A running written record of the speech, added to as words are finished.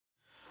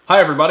Hi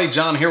everybody,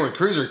 John here with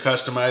Cruiser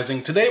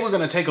Customizing. Today we're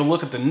going to take a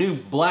look at the new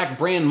Black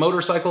brand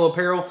motorcycle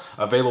apparel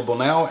available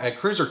now at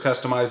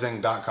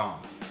cruisercustomizing.com.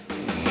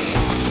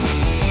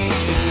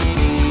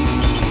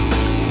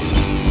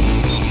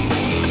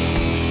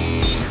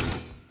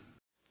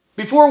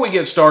 Before we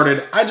get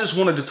started, I just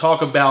wanted to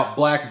talk about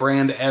Black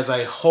brand as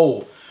a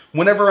whole.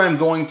 Whenever I'm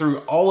going through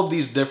all of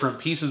these different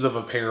pieces of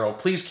apparel,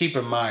 please keep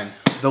in mind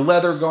the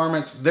leather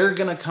garments, they're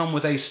going to come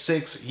with a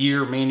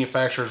 6-year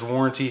manufacturer's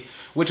warranty,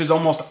 which is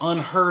almost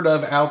unheard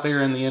of out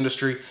there in the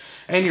industry.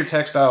 And your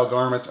textile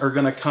garments are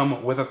going to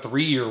come with a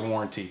 3-year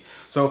warranty.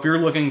 So if you're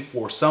looking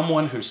for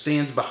someone who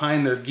stands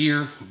behind their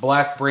gear,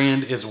 Black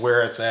brand is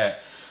where it's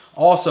at.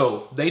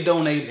 Also, they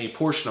donate a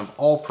portion of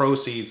all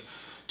proceeds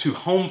to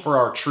Home for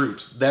Our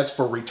Troops. That's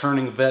for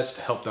returning vets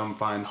to help them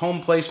find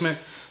home placement.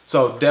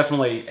 So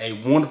definitely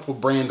a wonderful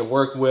brand to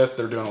work with.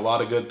 They're doing a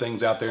lot of good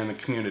things out there in the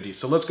community.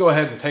 So let's go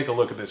ahead and take a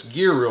look at this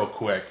gear real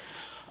quick.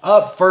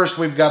 Up first,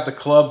 we've got the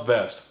club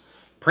vest.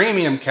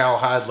 Premium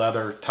cowhide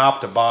leather,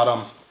 top to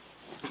bottom.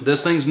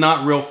 This thing's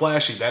not real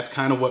flashy. That's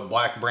kind of what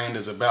Black brand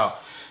is about.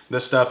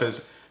 This stuff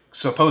is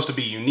supposed to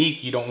be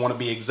unique. You don't want to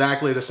be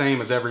exactly the same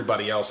as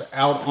everybody else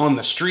out on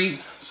the street.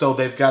 So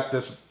they've got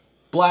this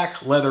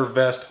black leather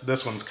vest.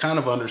 This one's kind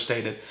of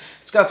understated.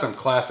 It's got some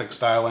classic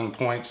styling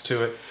points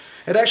to it.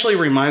 It actually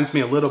reminds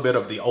me a little bit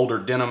of the older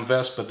denim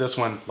vest, but this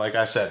one, like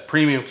I said,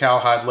 premium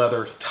cowhide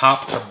leather,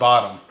 top to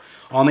bottom.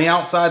 On the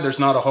outside, there's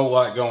not a whole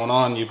lot going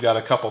on. You've got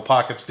a couple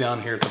pockets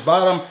down here at the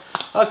bottom,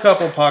 a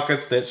couple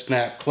pockets that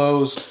snap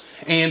closed,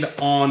 and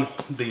on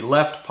the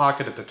left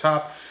pocket at the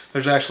top,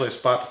 there's actually a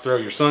spot to throw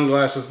your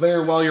sunglasses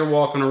there while you're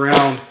walking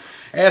around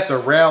at the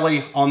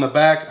rally. On the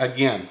back,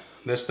 again,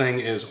 this thing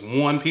is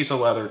one piece of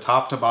leather,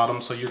 top to bottom,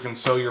 so you can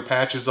sew your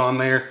patches on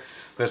there.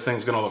 This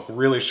thing's gonna look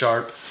really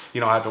sharp.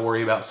 You don't have to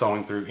worry about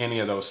sewing through any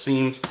of those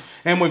seams.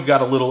 And we've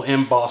got a little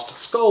embossed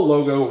skull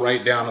logo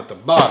right down at the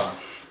bottom.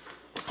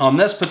 On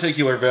this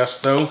particular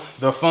vest though,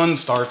 the fun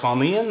starts on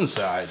the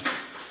inside.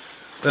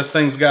 This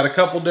thing's got a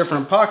couple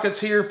different pockets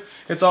here.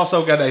 It's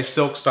also got a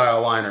silk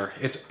style liner.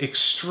 It's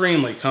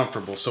extremely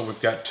comfortable. So we've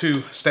got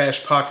 2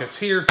 stash pockets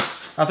here.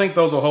 I think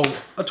those will hold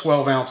a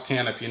 12-ounce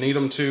can if you need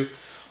them to.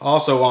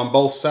 Also on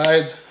both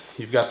sides,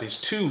 you've got these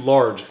 2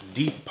 large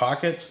deep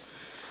pockets.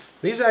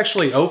 These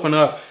actually open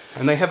up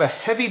and they have a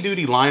heavy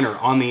duty liner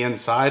on the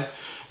inside,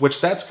 which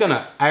that's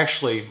gonna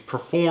actually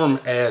perform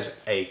as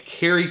a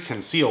carry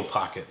conceal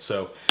pocket.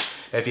 So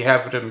if you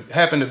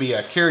happen to be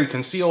a carry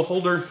conceal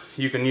holder,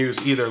 you can use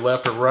either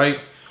left or right,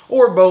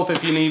 or both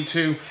if you need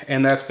to,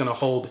 and that's gonna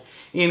hold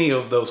any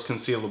of those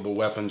concealable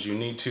weapons you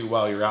need to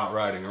while you're out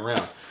riding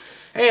around.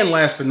 And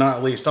last but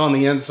not least, on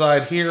the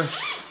inside here,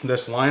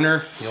 this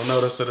liner, you'll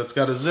notice that it's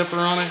got a zipper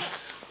on it.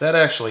 That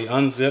actually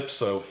unzips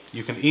so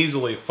you can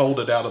easily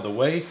fold it out of the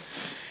way,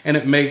 and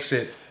it makes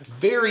it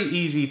very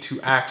easy to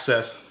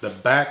access the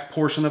back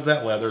portion of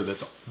that leather.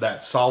 That's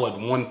that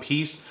solid one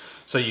piece,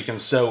 so you can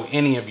sew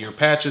any of your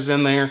patches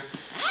in there.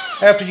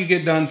 After you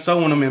get done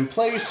sewing them in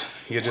place,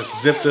 you just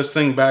zip this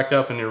thing back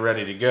up and you're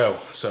ready to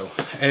go. So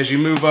as you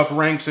move up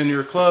ranks in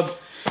your club,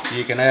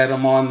 you can add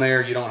them on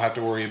there. You don't have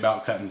to worry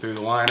about cutting through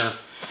the liner.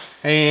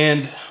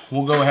 And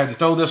we'll go ahead and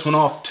throw this one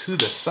off to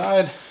the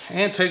side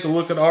and take a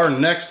look at our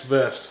next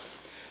vest.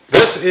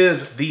 This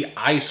is the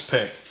Ice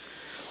Pick.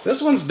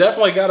 This one's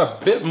definitely got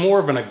a bit more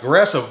of an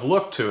aggressive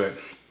look to it.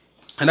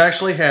 It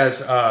actually has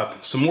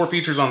some more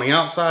features on the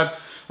outside,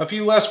 a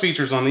few less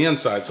features on the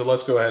inside. So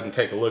let's go ahead and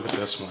take a look at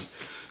this one.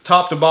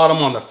 Top to bottom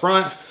on the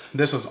front,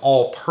 this is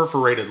all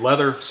perforated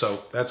leather,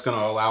 so that's going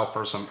to allow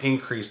for some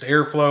increased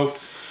airflow.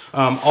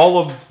 All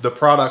of the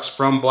products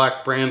from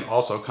Black brand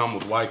also come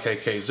with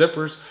YKK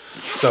zippers,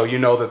 so you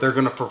know that they're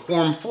going to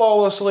perform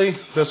flawlessly.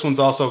 This one's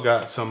also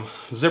got some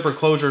zipper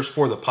closures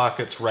for the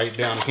pockets right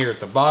down here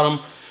at the bottom.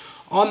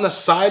 On the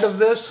side of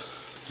this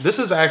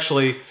is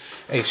actually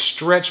a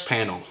stretch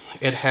panel.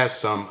 It has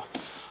some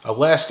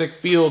elastic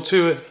feel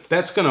to it.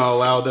 That's going to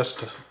allow this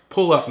to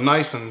pull up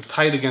nice and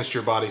tight against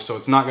your body, so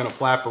it's not going to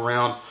flap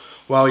around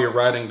while you're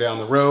riding down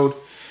the road.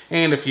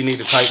 And if you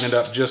need to tighten it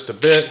up just a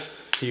bit,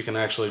 you can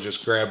actually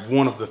just grab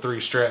one of the 3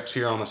 straps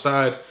here on the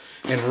side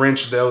and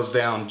wrench those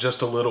down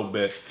just a little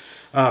bit.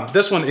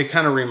 This one, it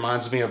kind of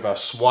reminds me of a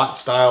SWAT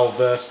style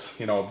vest,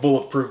 you know, a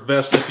bulletproof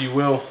vest, if you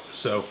will.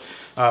 So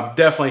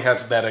definitely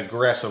has that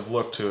aggressive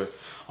look to it.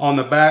 On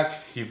the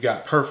back, you've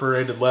got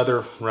perforated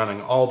leather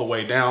running all the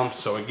way down.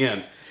 So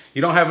again,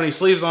 you don't have any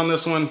sleeves on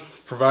this one,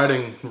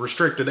 providing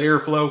restricted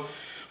airflow,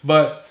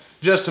 but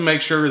just to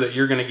make sure that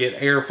you're going to get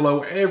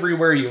airflow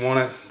everywhere you want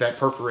it, that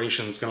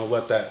perforation is going to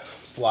let that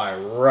fly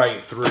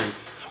right through.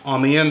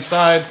 On the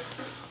inside,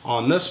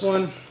 on this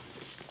one,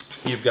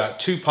 you've got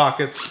 2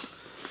 pockets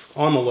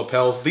on the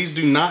lapels. These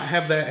do not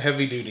have that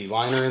heavy duty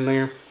liner in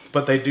there,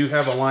 but they do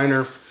have a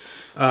liner,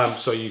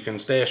 so you can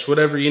stash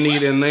whatever you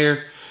need in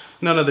there.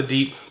 None of the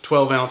deep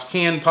 12-ounce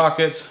can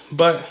pockets,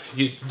 but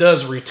it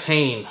does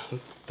retain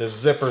the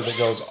zipper that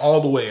goes all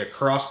the way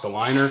across the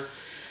liner.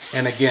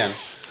 And again,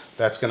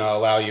 that's going to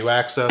allow you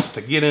access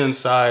to get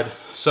inside,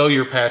 sew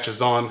your patches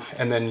on,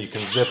 and then you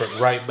can zip it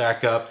right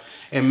back up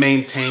and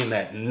maintain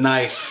that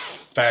nice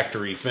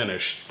factory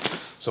finish.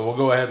 So we'll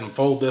go ahead and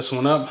fold this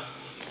one up,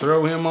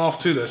 throw him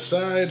off to the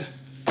side.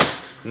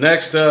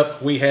 Next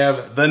up, we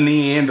have the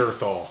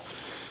Neanderthal.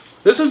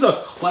 This is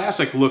a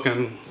classic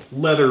looking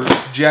leather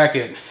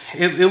jacket.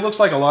 It looks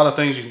like a lot of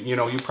things,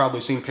 you've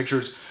probably seen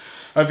pictures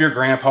of your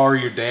grandpa or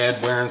your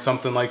dad wearing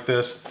something like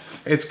this.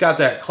 It's got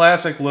that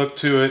classic look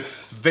to it.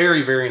 It's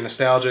very, very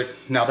nostalgic.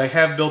 Now they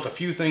have built a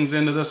few things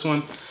into this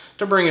one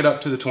to bring it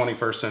up to the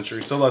 21st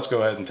century. So let's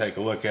go ahead and take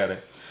a look at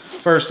it.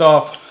 First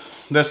off,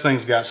 this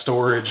thing's got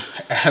storage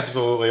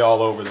absolutely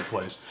all over the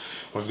place.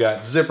 We've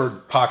got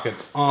zippered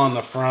pockets on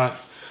the front,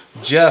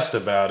 just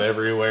about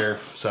everywhere.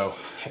 So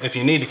if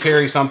you need to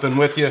carry something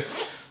with you,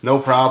 no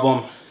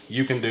problem,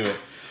 you can do it.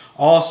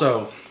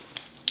 Also,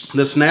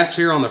 the snaps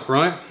here on the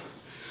front,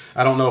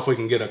 I don't know if we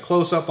can get a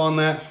close-up on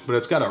that, but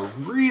it's got a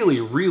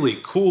really, really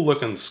cool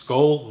looking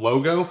skull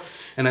logo,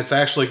 and it's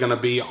actually going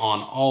to be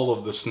on all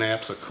of the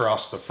snaps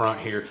across the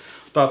front here.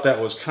 Thought that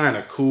was kind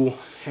of cool.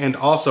 And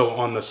also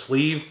on the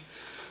sleeve,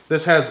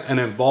 this has an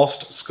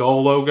embossed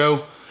skull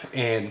logo,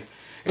 and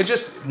it's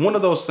just one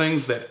of those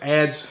things that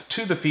adds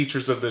to the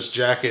features of this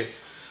jacket.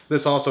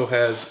 This also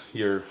has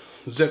your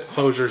zip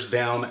closures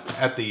down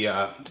at the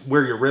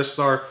where your wrists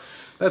are.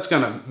 That's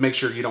going to make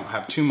sure you don't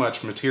have too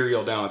much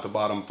material down at the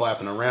bottom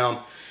flapping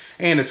around,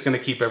 and it's going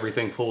to keep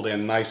everything pulled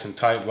in nice and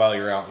tight while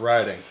you're out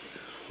riding.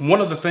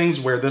 One of the things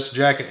where this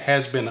jacket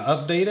has been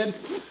updated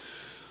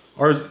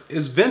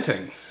is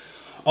venting.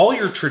 All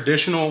your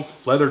traditional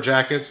leather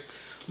jackets,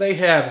 they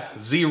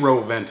have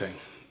zero venting.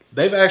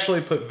 They've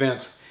actually put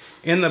vents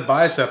in the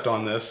bicep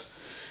on this,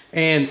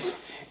 and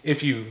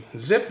if you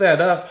zip that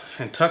up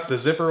and tuck the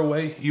zipper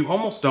away, you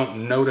almost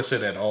don't notice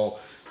it at all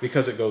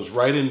because it goes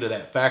right into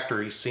that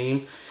factory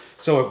seam.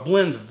 So it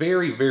blends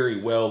very, very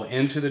well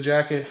into the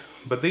jacket,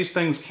 but these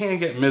things can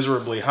get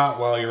miserably hot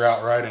while you're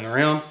out riding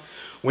around.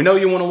 We know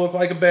you want to look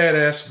like a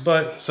badass,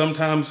 but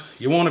sometimes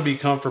you want to be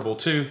comfortable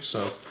too.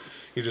 So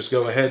you just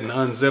go ahead and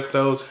unzip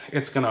those.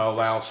 It's going to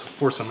allow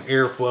for some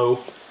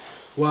airflow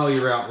while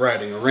you're out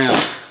riding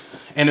around.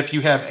 And if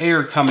you have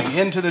air coming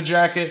into the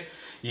jacket,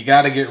 you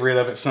got to get rid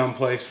of it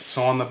someplace.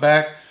 So on the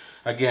back,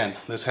 again,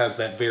 this has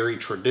that very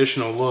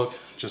traditional look.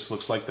 Just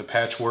looks like the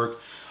patchwork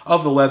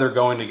of the leather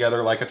going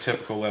together like a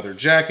typical leather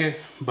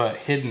jacket, but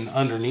hidden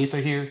underneath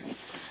it here,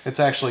 it's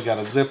actually got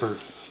a zipper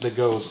that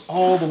goes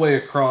all the way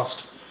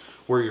across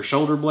where your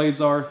shoulder blades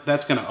are.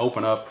 That's going to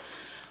open up,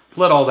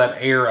 let all that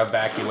air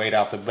evacuate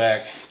out the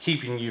back,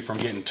 keeping you from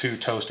getting too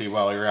toasty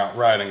while you're out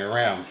riding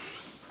around.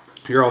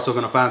 You're also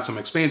going to find some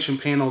expansion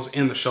panels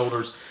in the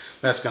shoulders.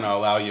 That's going to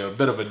allow you a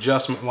bit of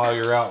adjustment while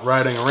you're out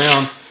riding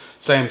around.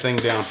 Same thing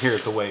down here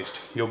at the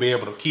waist. You'll be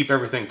able to keep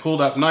everything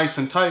pulled up nice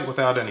and tight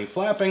without any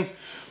flapping,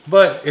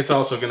 but it's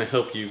also going to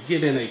help you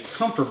get in a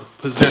comfortable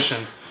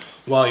position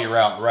while you're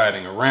out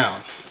riding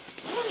around.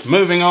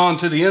 Moving on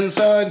to the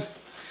inside,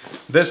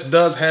 this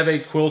does have a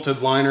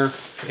quilted liner.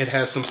 It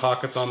has some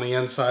pockets on the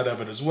inside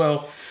of it as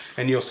well,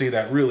 and you'll see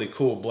that really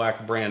cool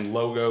black brand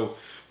logo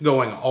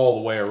going all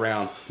the way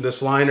around.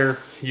 This liner,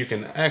 you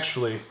can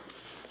actually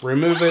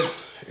remove it.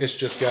 It's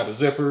just got a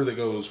zipper that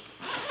goes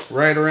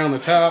right around the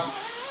top.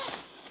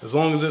 As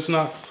long as it's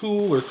not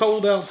cool or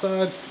cold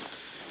outside,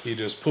 you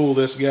just pull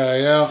this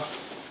guy out,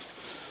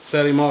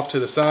 set him off to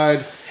the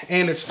side,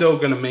 and it's still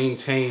going to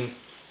maintain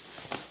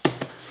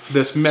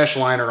this mesh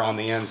liner on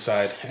the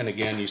inside. And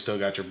again, you still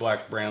got your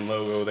black brand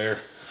logo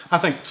there. I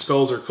think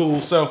skulls are cool,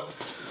 so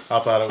I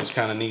thought it was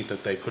kind of neat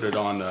that they put it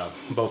on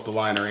both the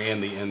liner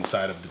and the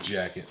inside of the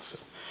jacket. So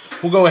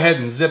we'll go ahead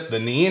and zip the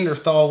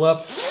Neanderthal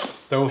up,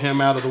 throw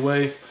him out of the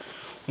way.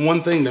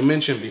 One thing to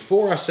mention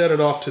before I set it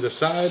off to the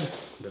side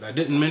that I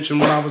didn't mention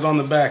when I was on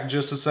the back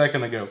just a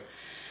second ago,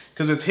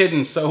 because it's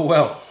hidden so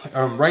well.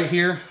 Right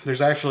here,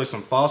 there's actually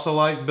some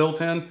fossilite built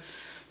in.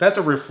 That's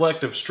a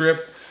reflective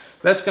strip.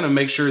 That's going to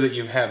make sure that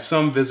you have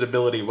some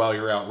visibility while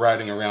you're out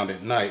riding around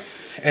at night.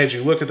 As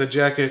you look at the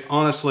jacket,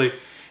 honestly,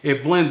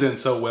 it blends in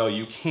so well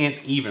you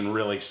can't even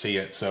really see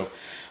it. So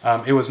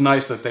it was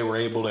nice that they were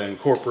able to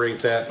incorporate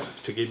that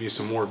to give you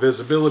some more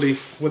visibility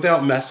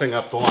without messing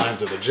up the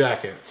lines of the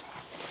jacket.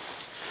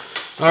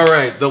 All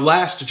right, the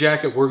last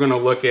jacket we're going to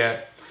look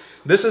at,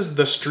 this is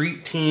the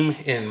Street Team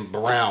in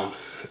brown.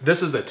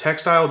 This is a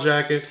textile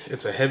jacket.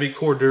 It's a heavy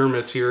cordure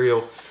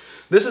material.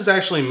 This is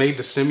actually made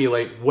to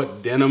simulate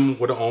what denim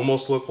would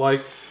almost look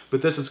like,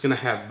 but this is going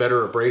to have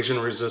better abrasion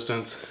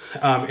resistance.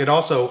 It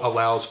also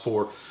allows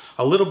for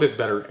a little bit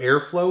better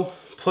airflow.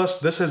 Plus,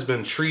 this has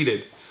been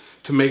treated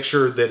to make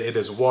sure that it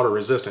is water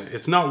resistant.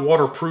 It's not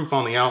waterproof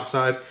on the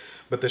outside,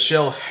 but the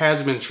shell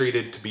has been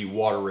treated to be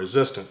water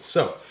resistant.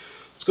 So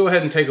let's go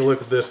ahead and take a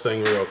look at this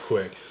thing real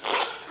quick.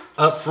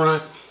 Up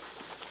front,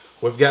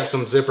 we've got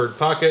some zippered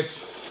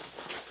pockets.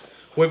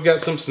 We've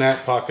got some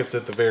snap pockets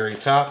at the very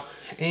top,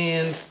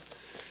 and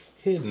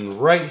hidden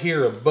right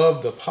here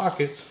above the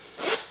pockets,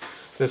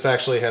 this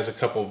actually has a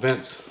couple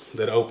vents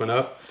that open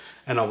up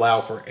and allow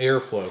for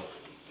airflow.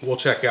 We'll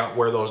check out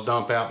where those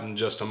dump out in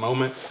just a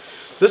moment.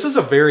 This is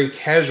a very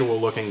casual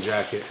looking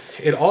jacket.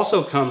 It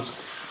also comes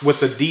with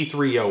the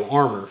D3O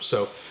armor.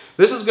 So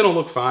This is gonna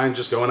look fine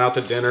just going out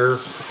to dinner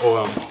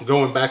or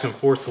going back and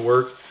forth to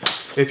work.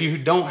 If you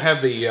don't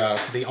have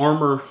the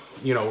armor,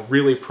 you know,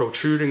 really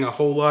protruding a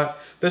whole lot,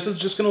 this is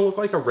just gonna look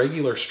like a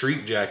regular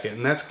street jacket,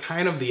 and that's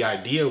kind of the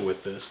idea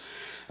with this.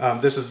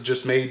 This is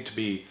just made to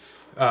be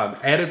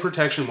added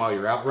protection while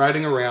you're out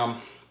riding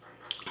around,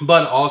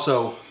 but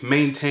also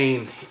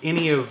maintain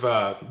any of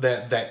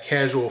that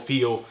casual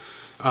feel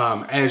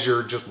as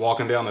you're just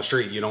walking down the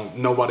street.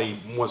 Nobody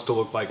wants to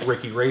look like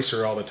Ricky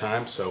Racer all the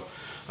time, so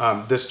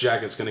this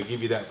jacket's going to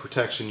give you that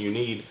protection you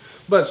need,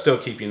 but still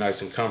keep you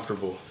nice and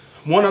comfortable.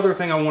 One other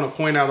thing I want to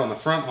point out on the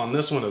front on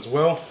this one as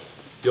well,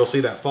 you'll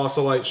see that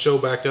fossilite show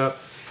back up.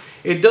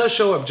 It does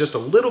show up just a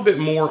little bit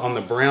more on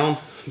the brown.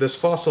 This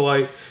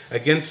fossilite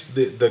against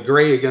the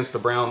gray against the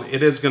brown,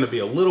 it is going to be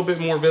a little bit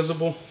more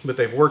visible, but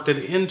they've worked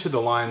it into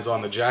the lines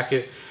on the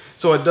jacket,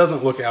 so it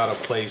doesn't look out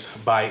of place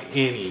by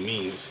any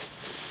means.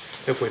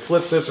 If we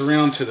flip this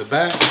around to the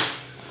back,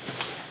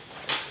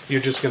 you're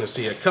just going to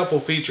see a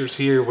couple features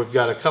here. We've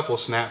got a couple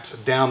snaps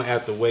down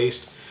at the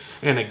waist,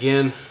 and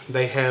again,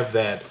 they have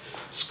that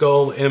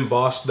skull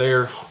embossed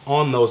there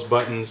on those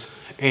buttons,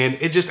 and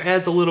it just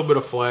adds a little bit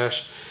of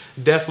flash.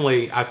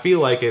 Definitely, I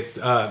feel like it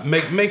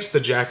makes the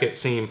jacket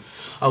seem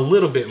a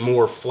little bit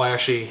more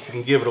flashy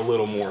and give it a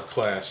little more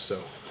class.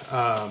 So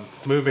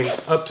moving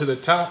up to the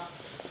top,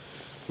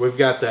 we've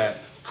got that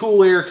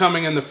cool air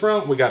coming in the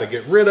front. We got to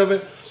get rid of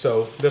it,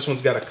 so this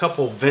one's got a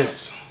couple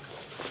vents.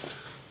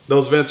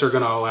 Those vents are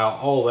going to allow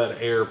all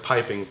that air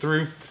piping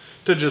through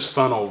to just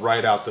funnel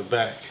right out the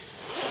back.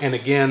 And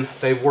again,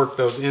 they've worked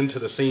those into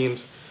the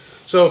seams,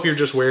 so if you're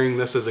just wearing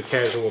this as a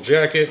casual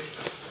jacket,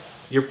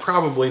 you're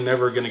probably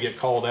never going to get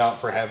called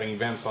out for having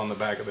vents on the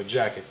back of the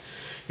jacket.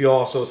 You'll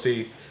also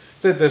see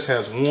that this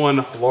has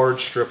one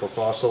large strip of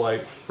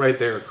fossilite right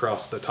there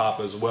across the top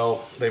as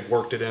well. They've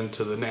worked it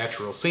into the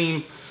natural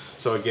seam,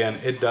 so again,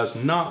 it does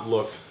not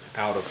look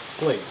out of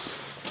place.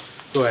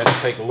 Go ahead and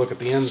take a look at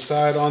the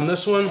inside on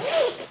this one.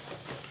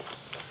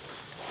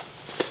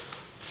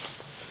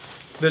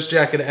 This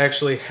jacket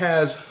actually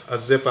has a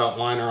zip out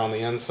liner on the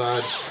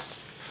inside.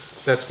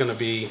 That's going to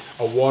be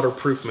a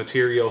waterproof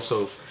material,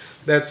 so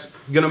that's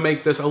going to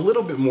make this a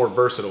little bit more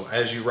versatile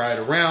as you ride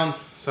around.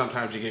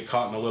 Sometimes you get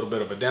caught in a little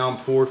bit of a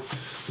downpour.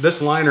 This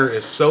liner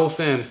is so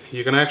thin,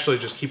 you can actually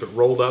just keep it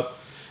rolled up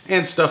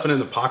and stuff it in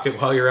the pocket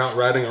while you're out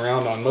riding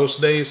around on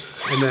most days.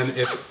 And then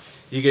if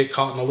you get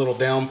caught in a little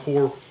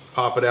downpour,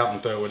 pop it out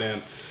and throw it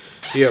in.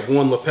 You have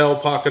one lapel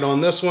pocket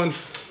on this one.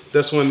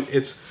 This one,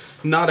 it's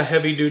not a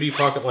heavy duty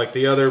pocket like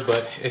the other,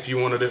 but if you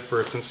wanted it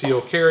for a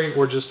concealed carry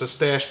or just a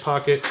stash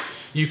pocket,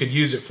 you could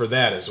use it for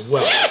that as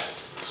well.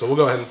 So we'll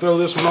go ahead and throw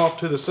this one off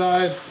to the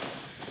side.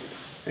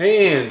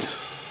 And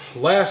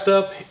last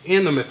up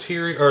in the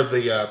material, or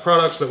the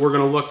products that we're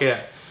going to look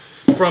at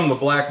from the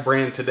Black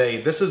brand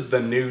today, this is the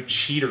new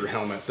Cheater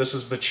helmet. This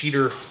is the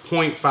Cheater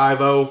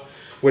 .50,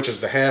 which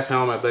is the half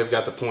helmet. They've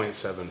got the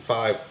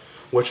 .75,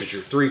 which is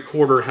your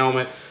 3/4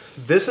 helmet.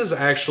 This is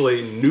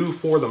actually new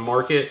for the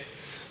market.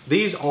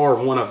 These are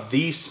one of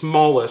the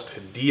smallest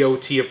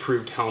DOT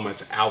approved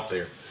helmets out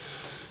there.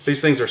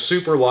 These things are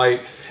super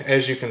light.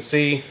 As you can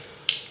see,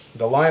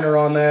 the liner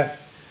on that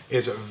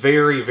is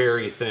very,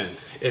 very thin.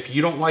 If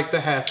you don't like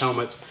the half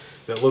helmets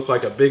that look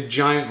like a big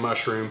giant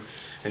mushroom,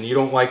 and you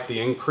don't like the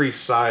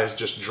increased size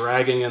just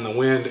dragging in the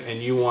wind,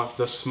 and you want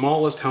the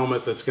smallest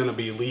helmet that's going to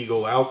be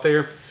legal out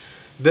there,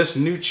 this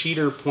new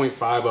Cheater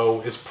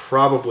 .50 is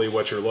probably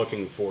what you're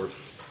looking for.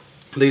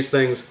 These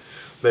things,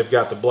 they've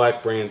got the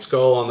Black brand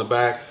skull on the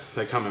back.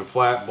 They come in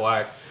flat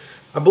black.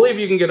 I believe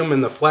you can get them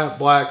in the flat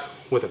black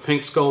with a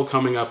pink skull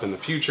coming up in the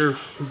future,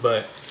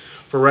 but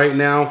for right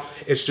now,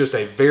 it's just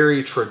a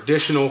very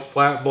traditional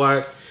flat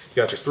black.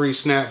 You got your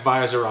 3-snap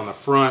visor on the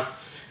front.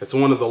 It's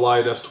one of the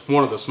lightest,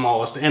 one of the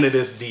smallest, and it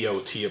is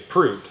DOT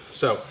approved.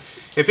 So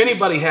if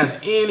anybody has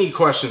any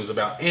questions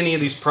about any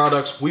of these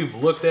products we've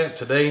looked at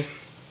today,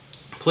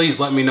 please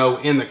let me know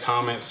in the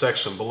comment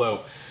section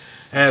below.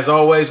 As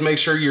always, make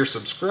sure you're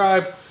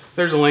subscribed.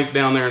 There's a link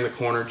down there in the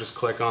corner. Just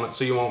click on it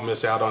so you won't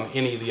miss out on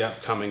any of the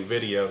upcoming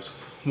videos.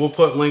 We'll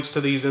put links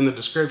to these in the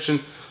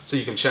description so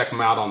you can check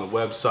them out on the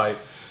website.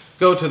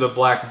 Go to the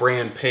Black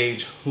brand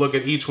page, look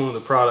at each one of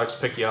the products,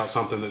 pick you out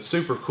something that's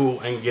super cool,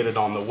 and get it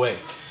on the way.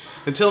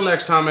 Until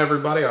next time,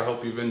 everybody, I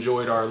hope you've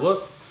enjoyed our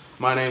look.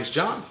 My name's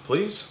John.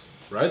 Please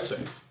ride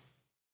safe.